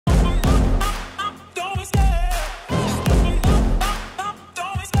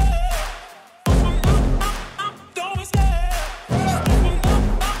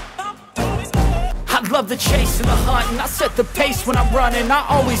chase and the hunt, and I set the pace when I'm running. I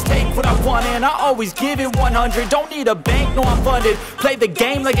always take what I want and I always give it 100. Don't need a bank, no I'm funded. Play the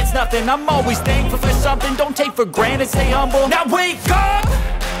game like it's nothing. I'm always thankful for something. Don't take for granted, stay humble. Now wake up,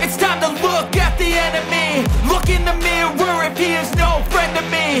 it's time to look at the enemy. Look in the mirror if he is no friend to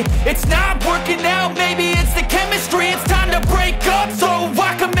me. It's not working out, maybe it's the chemistry. It's time to break up so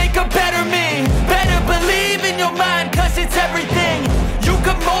I can make a better me. Better believe in your mind, cause it's everything. You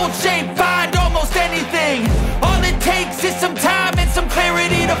can mold, shape, find almost anything. All it takes is some time and some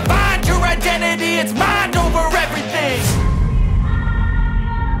clarity to find your identity. It's mind over everything.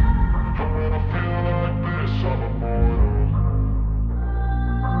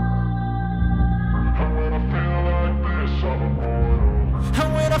 And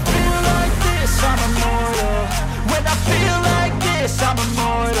when I feel like this, I'm immortal. When I feel like this, I'm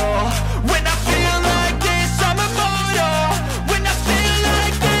immortal. When I feel like this, I'm immortal. When I feel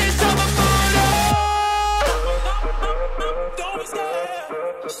like this, I'm immortal. Don't be scared.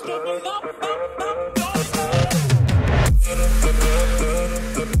 Just give it up. Don't be scared.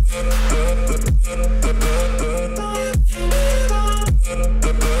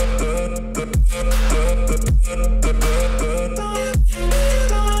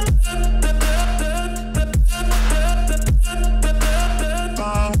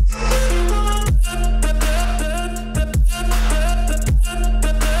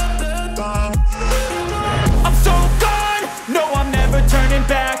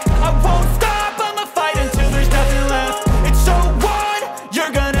 Back. I won't stop, I'ma fight until there's nothing left. It's so on,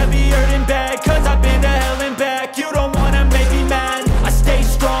 you're gonna be hurting bad, cause I've been to hell and back. You don't wanna make me mad, I stay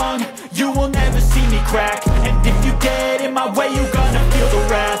strong, you will never see me crack. And if you get in my way, you gonna feel the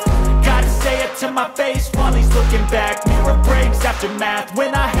wrath. Gotta say it to my face while he's looking back. Mirror breaks after math,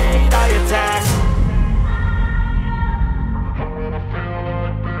 when I hate I attack.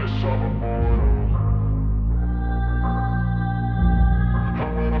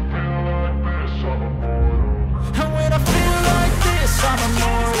 I'm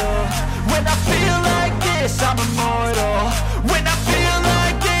immortal. When I feel like this, I'm immortal. When I feel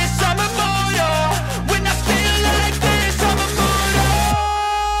like this, I'm immortal. When I feel like this, I'm immortal.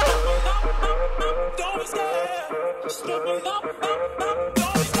 Don't be scared. Just give it up.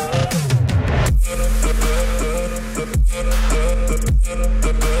 Don't be scared.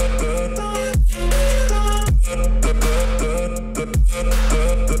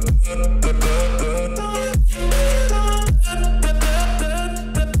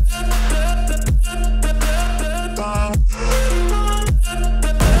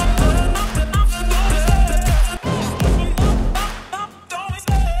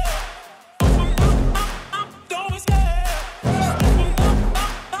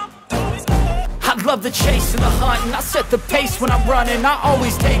 Love the chase and the hunt, and I set the pace when I'm running. I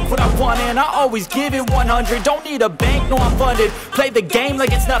always take what I want and I always give it 100. Don't need a bank, no I'm funded. Play the game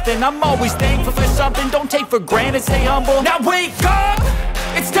like it's nothing. I'm always thankful for something. Don't take for granted, stay humble. Now wake up,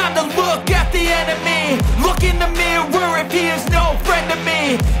 it's time to look at the enemy. Look in the mirror if he is no friend to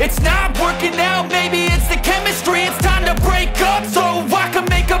me. It's not working out, maybe it's the chemistry. It's time to break up so I can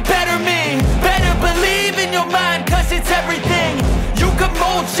make a better me. Better believe in your mind, cause it's everything. You can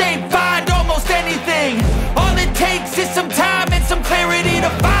mold, shape, find almost anything. All it takes is some time and some clarity to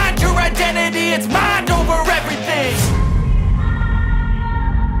find your identity. It's mind over everything.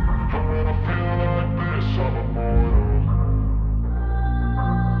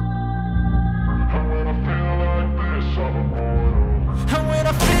 And when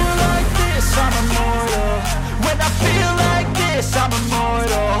I feel like this, I'm immortal. When I feel like this, I'm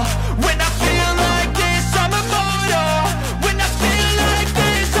immortal. When I feel like this, I'm immortal. When I feel like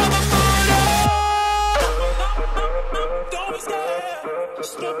this, I'm immortal. Don't be scared.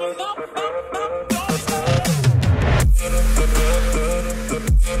 Just give it up. Don't be scared.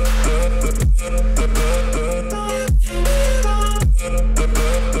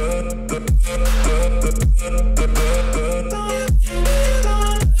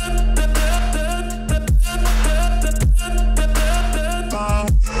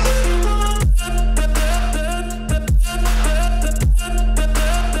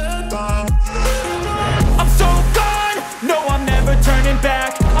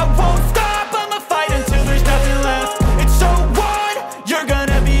 Back. I won't stop, I'ma fight until there's nothing left. It's so on, you're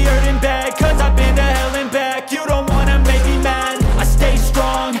gonna be hurting bad, cause I've been to hell and back. You don't wanna make me mad, I stay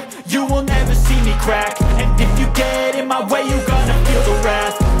strong, you will never see me crack. And if you get in my way, you gonna feel the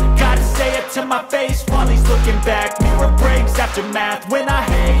wrath. Gotta say it to my face while he's looking back. Mirror breaks after math, when I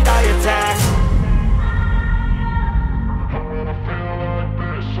hate I attack.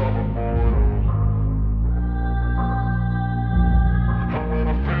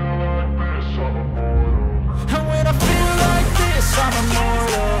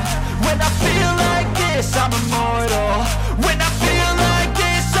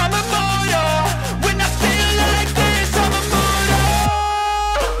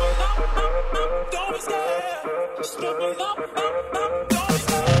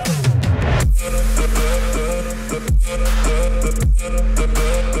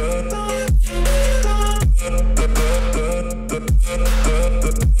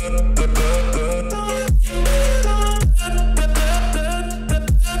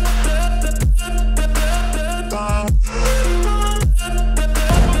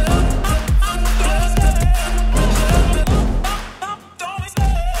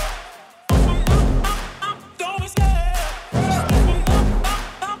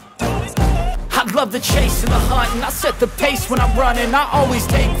 love the chase and the hunt, and I set the pace when I'm running. I always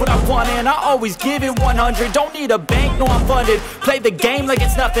take what I want and I always give it 100. Don't need a bank, no I'm funded. Play the game like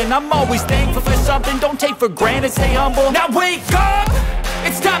it's nothing. I'm always thankful for something. Don't take for granted, stay humble. Now wake up,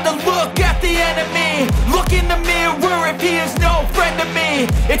 it's time to look at the enemy. Look in the mirror if he is no friend to me.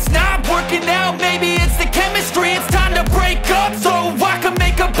 It's not working out, maybe it's the chemistry. It's time to break up so I can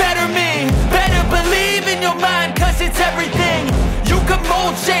make a better me. Better believe in your mind, cause it's everything. You can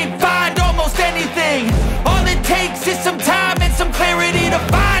mold, shape, find almost anything. All it takes is some time and some clarity to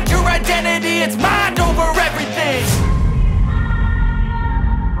find your identity. It's mind over everything.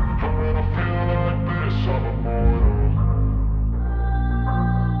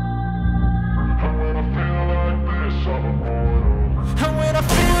 And when I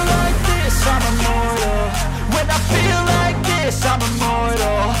feel like this, I'm immortal. When I feel like this, I'm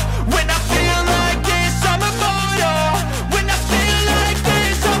immortal. When I feel like this, I'm immortal. When I feel like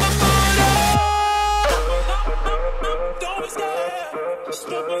this, I'm immortal. Don't be scared.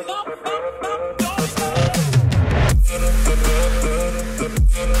 Step it up, don't be scared.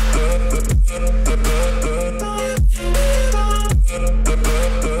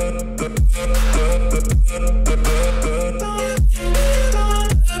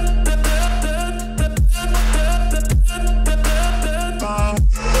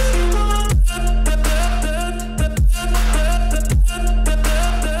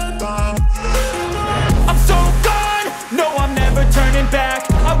 Back.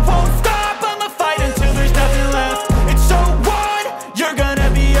 I won't stop, I'ma fight until there's nothing left. It's so what? You're gonna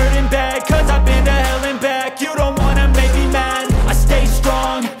be hurting bad, cause I've been to hell and back. You don't wanna make me mad, I stay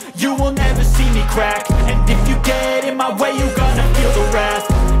strong. You will never see me crack. And if you get in my way, you're gonna feel the wrath.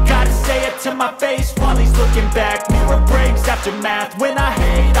 Gotta say it to my face while he's looking back. Mirror breaks after math. When I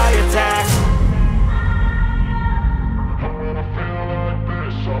hate, I attack.